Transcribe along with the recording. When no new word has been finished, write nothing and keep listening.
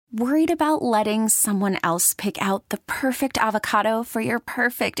Worried about letting someone else pick out the perfect avocado for your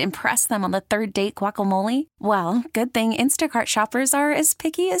perfect impress them on the third date guacamole? Well, good thing Instacart shoppers are as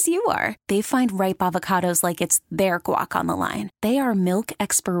picky as you are. They find ripe avocados like it's their guac on the line. They are milk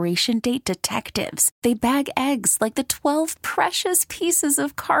expiration date detectives. They bag eggs like the 12 precious pieces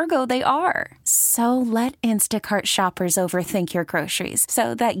of cargo they are. So let Instacart shoppers overthink your groceries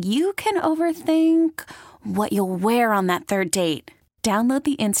so that you can overthink what you'll wear on that third date. Download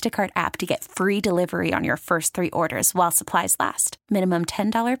the Instacart app to get free delivery on your first 3 orders while supplies last. Minimum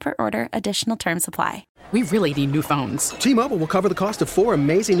 $10 per order. Additional terms apply. We really need new phones. T-Mobile will cover the cost of 4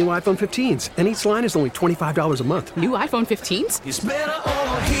 amazing new iPhone 15s, and each line is only $25 a month. New iPhone 15s? It's better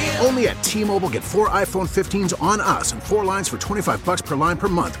over here. Only at T-Mobile, get 4 iPhone 15s on us and 4 lines for $25 per line per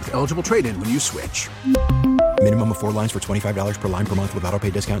month with eligible trade-in when you switch. Minimum of 4 lines for $25 per line per month with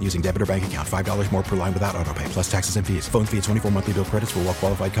autopay discount using debit or bank account. $5 more per line without autopay, plus taxes and fees. Phone fee at 24 monthly bill credits for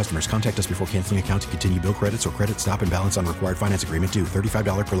well-qualified customers. Contact us before canceling account to continue bill credits or credit stop and balance on required finance agreement due.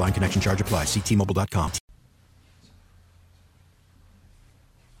 $35 per line connection charge applies. See T-Mobile.com.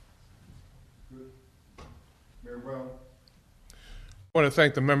 I want to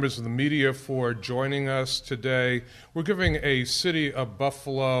thank the members of the media for joining us today. We're giving a City of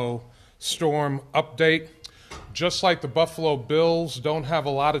Buffalo storm update. Just like the Buffalo Bills don't have a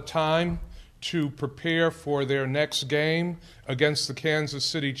lot of time to prepare for their next game against the Kansas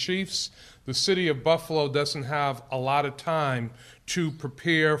City Chiefs, the City of Buffalo doesn't have a lot of time to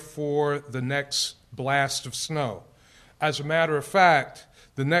prepare for the next blast of snow. As a matter of fact,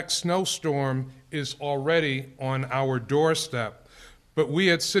 the next snowstorm is already on our doorstep. But we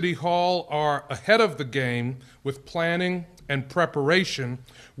at City Hall are ahead of the game with planning and preparation.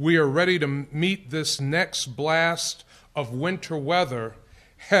 We are ready to meet this next blast of winter weather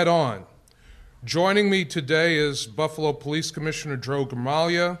head on. Joining me today is Buffalo Police Commissioner Joe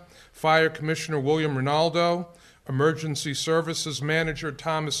Gramaglia, Fire Commissioner William Ronaldo, Emergency Services Manager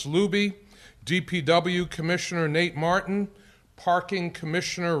Thomas Luby, DPW Commissioner Nate Martin, Parking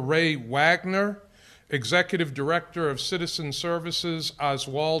Commissioner Ray Wagner, Executive Director of Citizen Services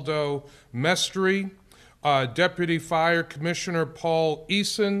Oswaldo Mestri, Deputy Fire Commissioner Paul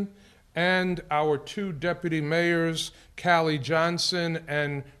Eason, and our 2 deputy mayors, Callie Johnson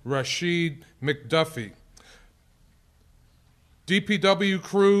and Rashid McDuffie. DPW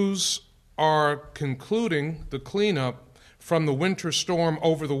crews are concluding the cleanup from the winter storm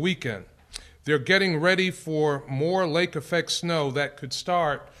over the weekend. They're getting ready for more lake effect snow that could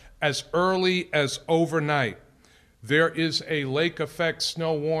start as early as overnight. There is a lake effect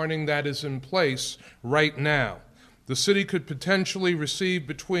snow warning that is in place right now. The city could potentially receive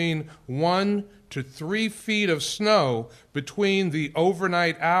between 1 to 3 feet of snow between the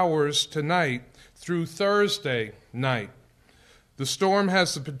overnight hours tonight through Thursday night. The storm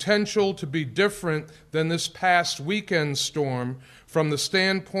has the potential to be different than this past weekend storm from the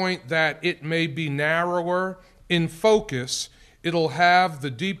standpoint that it may be narrower in focus. I'll have the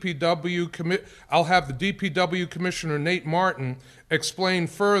DPW Commissioner Nate Martin explain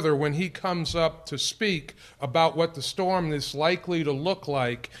further when he comes up to speak about what the storm is likely to look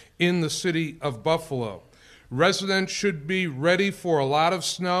like in the city of Buffalo. Residents should be ready for a lot of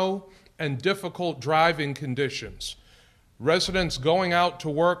snow and difficult driving conditions. Residents going out to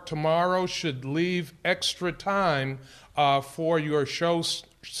work tomorrow should leave extra time for your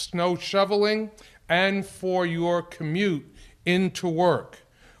snow shoveling and for your commute into work.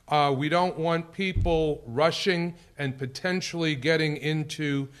 We don't want people rushing and potentially getting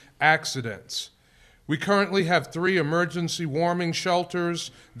into accidents. We currently have 3 emergency warming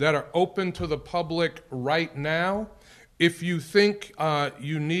shelters that are open to the public right now. If you think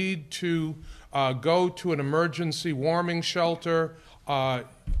you need to go to an emergency warming shelter,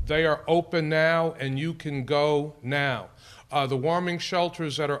 they are open now and you can go now. The warming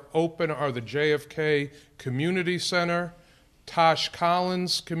shelters that are open are the JFK Community Center, Tosh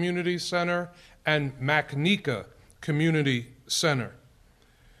Collins Community Center, and McNeeka Community Center.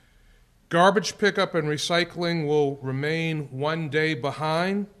 Garbage pickup and recycling will remain 1 day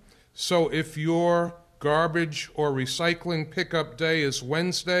behind, so if your garbage or recycling pickup day is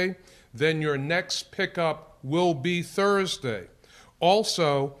Wednesday, then your next pickup will be Thursday.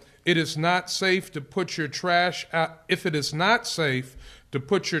 Also, it is not safe to put your trash out. If it is not safe to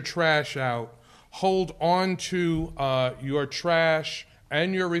put your trash out, hold on to your trash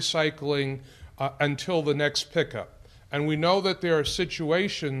and your recycling until the next pickup. And we know that there are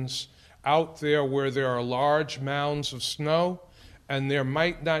situations out there where there are large mounds of snow and there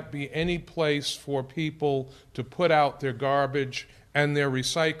might not be any place for people to put out their garbage and their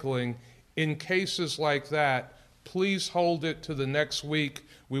recycling. In cases like that, please hold it to the next week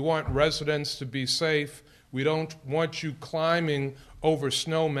We want residents to be safe. We don't want you climbing over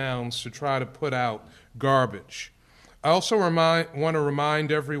snow mounds to try to put out garbage. I also want to remind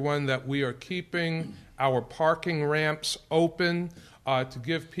everyone that we are keeping our parking ramps open to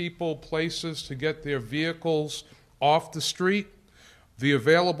give people places to get their vehicles off the street. The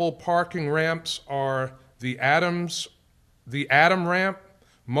available parking ramps are the Adam ramp,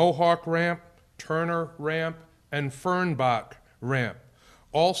 Mohawk ramp, Turner ramp, and Fernbach ramp.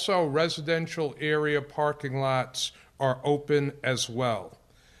 Also, residential area parking lots are open as well.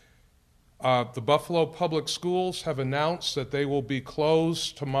 The Buffalo Public Schools have announced that they will be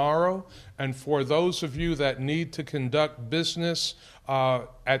closed tomorrow, and for those of you that need to conduct business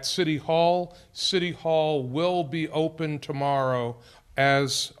at City Hall will be open tomorrow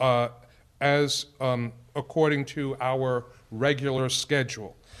as according to our regular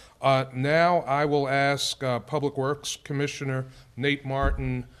schedule. Now I will ask Public Works Commissioner Nate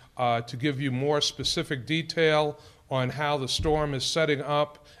Martin to give you more specific detail on how the storm is setting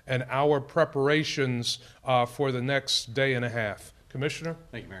up and our preparations for the next day and a half. Commissioner?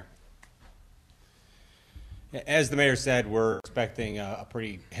 Thank you, Mayor. As the mayor said, we're expecting a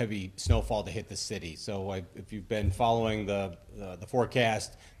pretty heavy snowfall to hit the city. So if you've been following the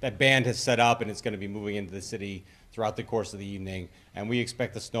forecast, that band has set up and it's going to be moving into the city throughout the course of the evening. And we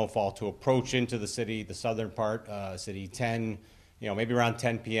expect the snowfall to approach into the city, the southern part, city 10, maybe around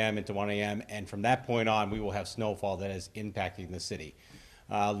 10 p.m. into 1 a.m. And from that point on, we will have snowfall that is impacting the city.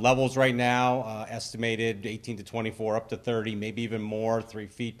 Levels right now estimated 18 to 24, up to 30, maybe even more, 3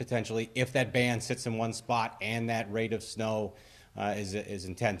 feet potentially, if that band sits in one spot and that rate of snow is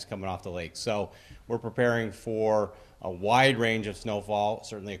intense coming off the lake. So we're preparing for a wide range of snowfall,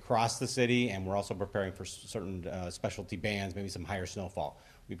 certainly across the city, and we're also preparing for certain specialty bands, maybe some higher snowfall.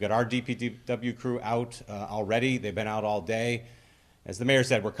 We've got our DPW crew out already. They've been out all day. As the mayor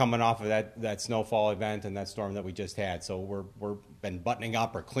said, we're coming off of that snowfall event and that storm that we just had. So we're been buttoning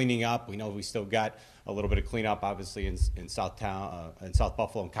up or cleaning up. We know we still got a little bit of cleanup, obviously, in South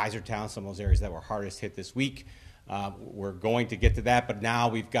Buffalo and Kaisertown, some of those areas that were hardest hit this week. We're going to get to that, but now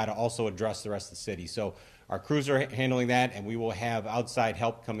we've got to also address the rest of the city. So our crews are handling that, and we will have outside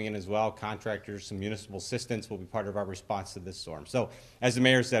help coming in as well. Contractors, some municipal assistance will be part of our response to this storm. So as the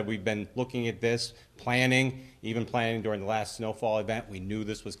mayor said, we've been looking at this, planning during the last snowfall event. We knew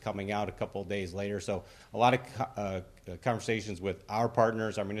this was coming out a couple of days later. So a lot of conversations with our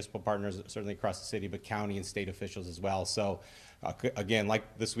partners, our municipal partners, certainly across the city, but county and state officials as well. So again,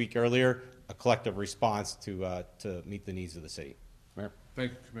 like this week earlier, a collective response to meet the needs of the city. Mayor?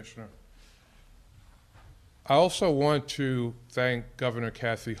 Thank you, Commissioner. I also want to thank Governor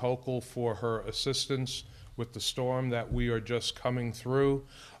Kathy Hochul for her assistance with the storm that we are just coming through.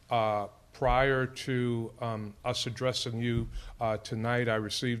 Prior to us addressing you tonight, I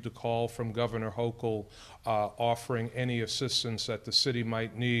received a call from Governor Hochul offering any assistance that the city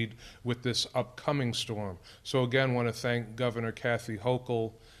might need with this upcoming storm. So again, want to thank Governor Kathy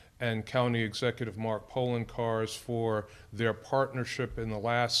Hochul and County Executive Mark Poloncarz for their partnership in the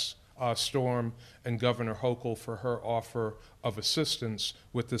last storm, and Governor Hochul for her offer of assistance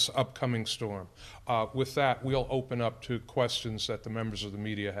with this upcoming storm. With that, we'll open up to questions that the members of the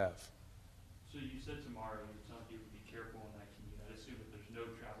media have. So you said tomorrow you would tell people to be careful in that commute. I assume that there's no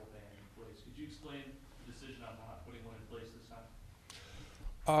travel ban in place. Could you explain the decision on not putting one in place this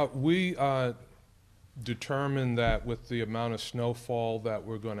time? We determined that with the amount of snowfall that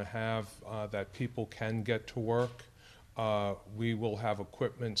we're going to have, that people can get to work. We will have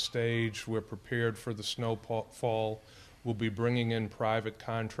equipment staged. We're prepared for the snowfall. We'll be bringing in private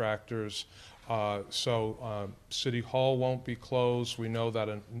contractors. So City Hall won't be closed. We know that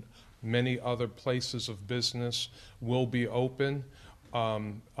many other places of business will be open.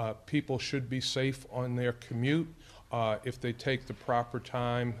 People should be safe on their commute if they take the proper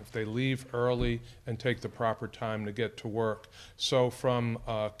time, if they leave early and take the proper time to get to work. So from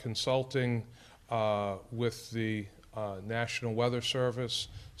consulting with the National Weather Service,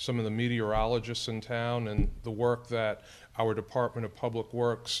 some of the meteorologists in town, and the work that our Department of Public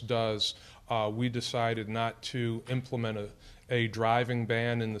Works does, we decided not to implement a driving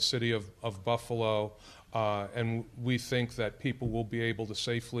ban in the city of Buffalo, and we think that people will be able to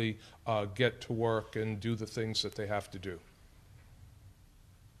safely get to work and do the things that they have to do.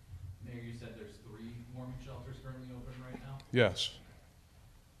 Mayor, you said there's 3 warming shelters currently open right now? Yes.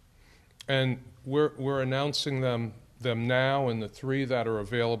 And we're announcing them now, and the 3 that are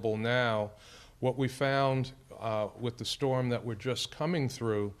available now. What we found with the storm that we're just coming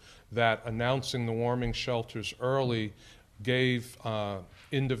through, that announcing the warming shelters early gave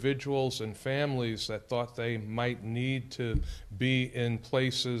individuals and families that thought they might need to be in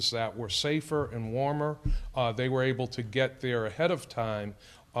places that were safer and warmer, they were able to get there ahead of time.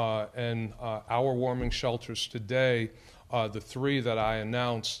 And our warming shelters today, the 3 that I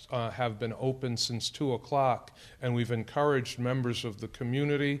announced, have been open since 2 o'clock, and we've encouraged members of the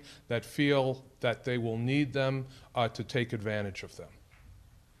community that feel that they will need them to take advantage of them.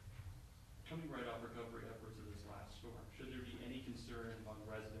 Coming right off recovery efforts of this last storm, should there be any concern among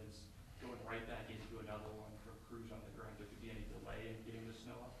residents going right back into another one for crews on the ground? There could be any delay in getting the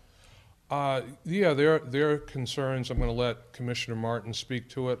snow up? Yeah, there are concerns. I'm going to let Commissioner Martin speak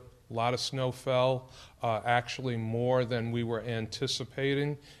to it. A lot of snow fell, actually more than we were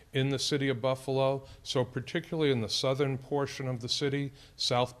anticipating in the city of Buffalo. So particularly in the southern portion of the city,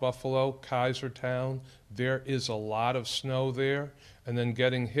 South Buffalo, Kaisertown, there is a lot of snow there. And then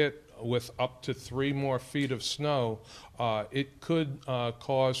getting hit with up to 3 more feet of snow, it could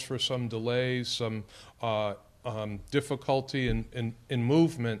cause for some delays, some difficulty in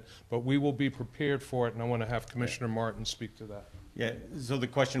movement, but we will be prepared for it, and I want to have Commissioner Martin speak to that. Yeah, so the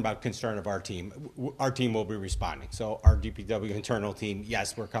question about concern of our team will be responding. So our DPW internal team,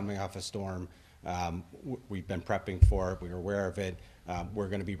 yes, we're coming off a storm. We've been prepping for it. We were aware of it. We're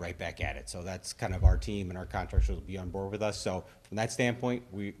going to be right back at it. So that's kind of our team, and our contractors will be on board with us. So from that standpoint,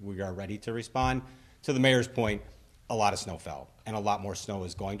 we are ready to respond. To the mayor's point, a lot of snow fell, and a lot more snow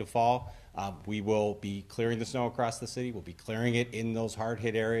is going to fall. We will be clearing the snow across the city. We'll be clearing it in those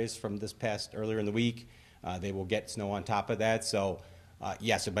hard-hit areas from earlier in the week. They will get snow on top of that. So,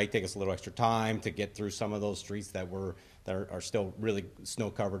 yes, it might take us a little extra time to get through some of those streets that are still really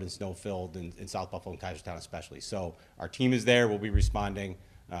snow-covered and snow-filled in South Buffalo and Kaisertown especially. So our team is there. We'll be responding,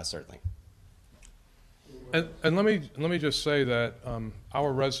 certainly. And let me just say that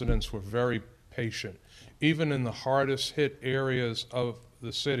our residents were very patient. Even in the hardest hit areas of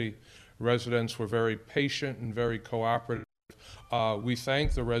the city, residents were very patient and very cooperative. We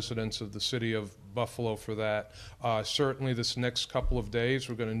thank the residents of the city of Buffalo for that. Certainly this next couple of days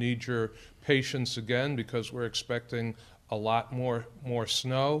we're going to need your patience again because we're expecting a lot more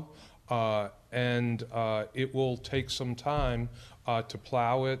snow, and it will take some time to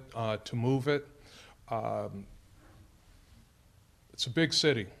plow it, to move it. It's a big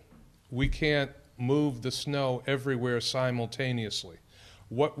city. We can't move the snow everywhere simultaneously.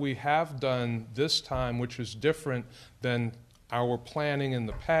 What we have done this time, which is different than our planning in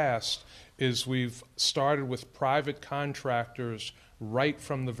the past, is we've started with private contractors right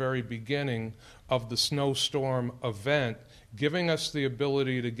from the very beginning of the snowstorm event, giving us the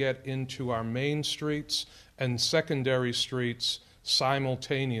ability to get into our main streets and secondary streets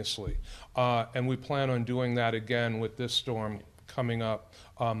simultaneously. And we plan on doing that again with this storm coming up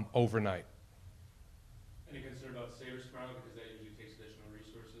overnight. Any concern about Sabres tomorrow because that usually takes additional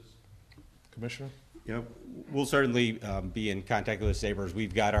resources? Commissioner? We'll certainly be in contact with the Sabres.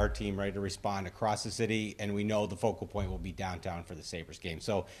 We've got our team ready to respond across the city, and we know the focal point will be downtown for the Sabres game.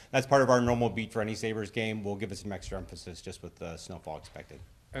 So that's part of our normal beat for any Sabres game. We'll give it some extra emphasis just with the snowfall expected.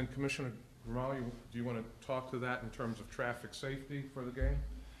 And Commissioner Ramalho, do you want to talk to that in terms of traffic safety for the game?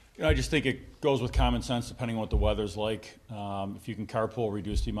 I just think it goes with common sense depending on what the weather's like. If you can carpool,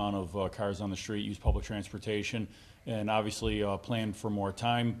 reduce the amount of cars on the street, use public transportation, and obviously plan for more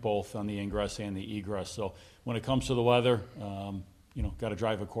time, both on the ingress and the egress. So when it comes to the weather, got to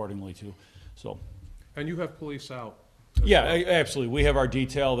drive accordingly too. So. And you have police out? Yeah, absolutely. We have our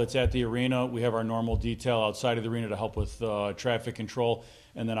detail that's at the arena. We have our normal detail outside of the arena to help with traffic control,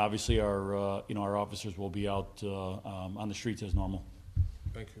 and then obviously our officers will be out on the streets as normal.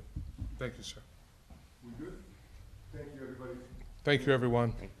 Thank you. Thank you, sir. We good? Thank you, everybody. Thank you,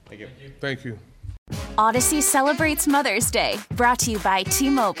 everyone. Thank you. Thank you. Odyssey celebrates Mother's Day, brought to you by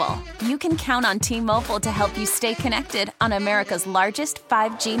T-Mobile. You can count on T-Mobile to help you stay connected on America's largest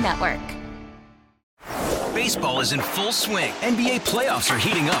 5G network. Baseball is in full swing. NBA playoffs are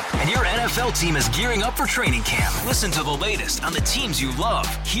heating up, and your NFL team is gearing up for training camp. Listen to the latest on the teams you love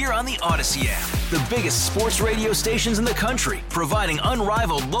here on the Odyssey app. The biggest sports radio stations in the country, providing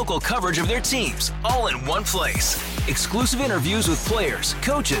unrivaled local coverage of their teams, all in one place. Exclusive interviews with players,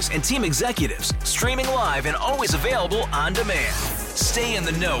 coaches, and team executives, streaming live and always available on demand. Stay in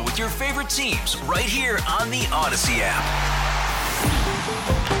the know with your favorite teams right here on the Odyssey app.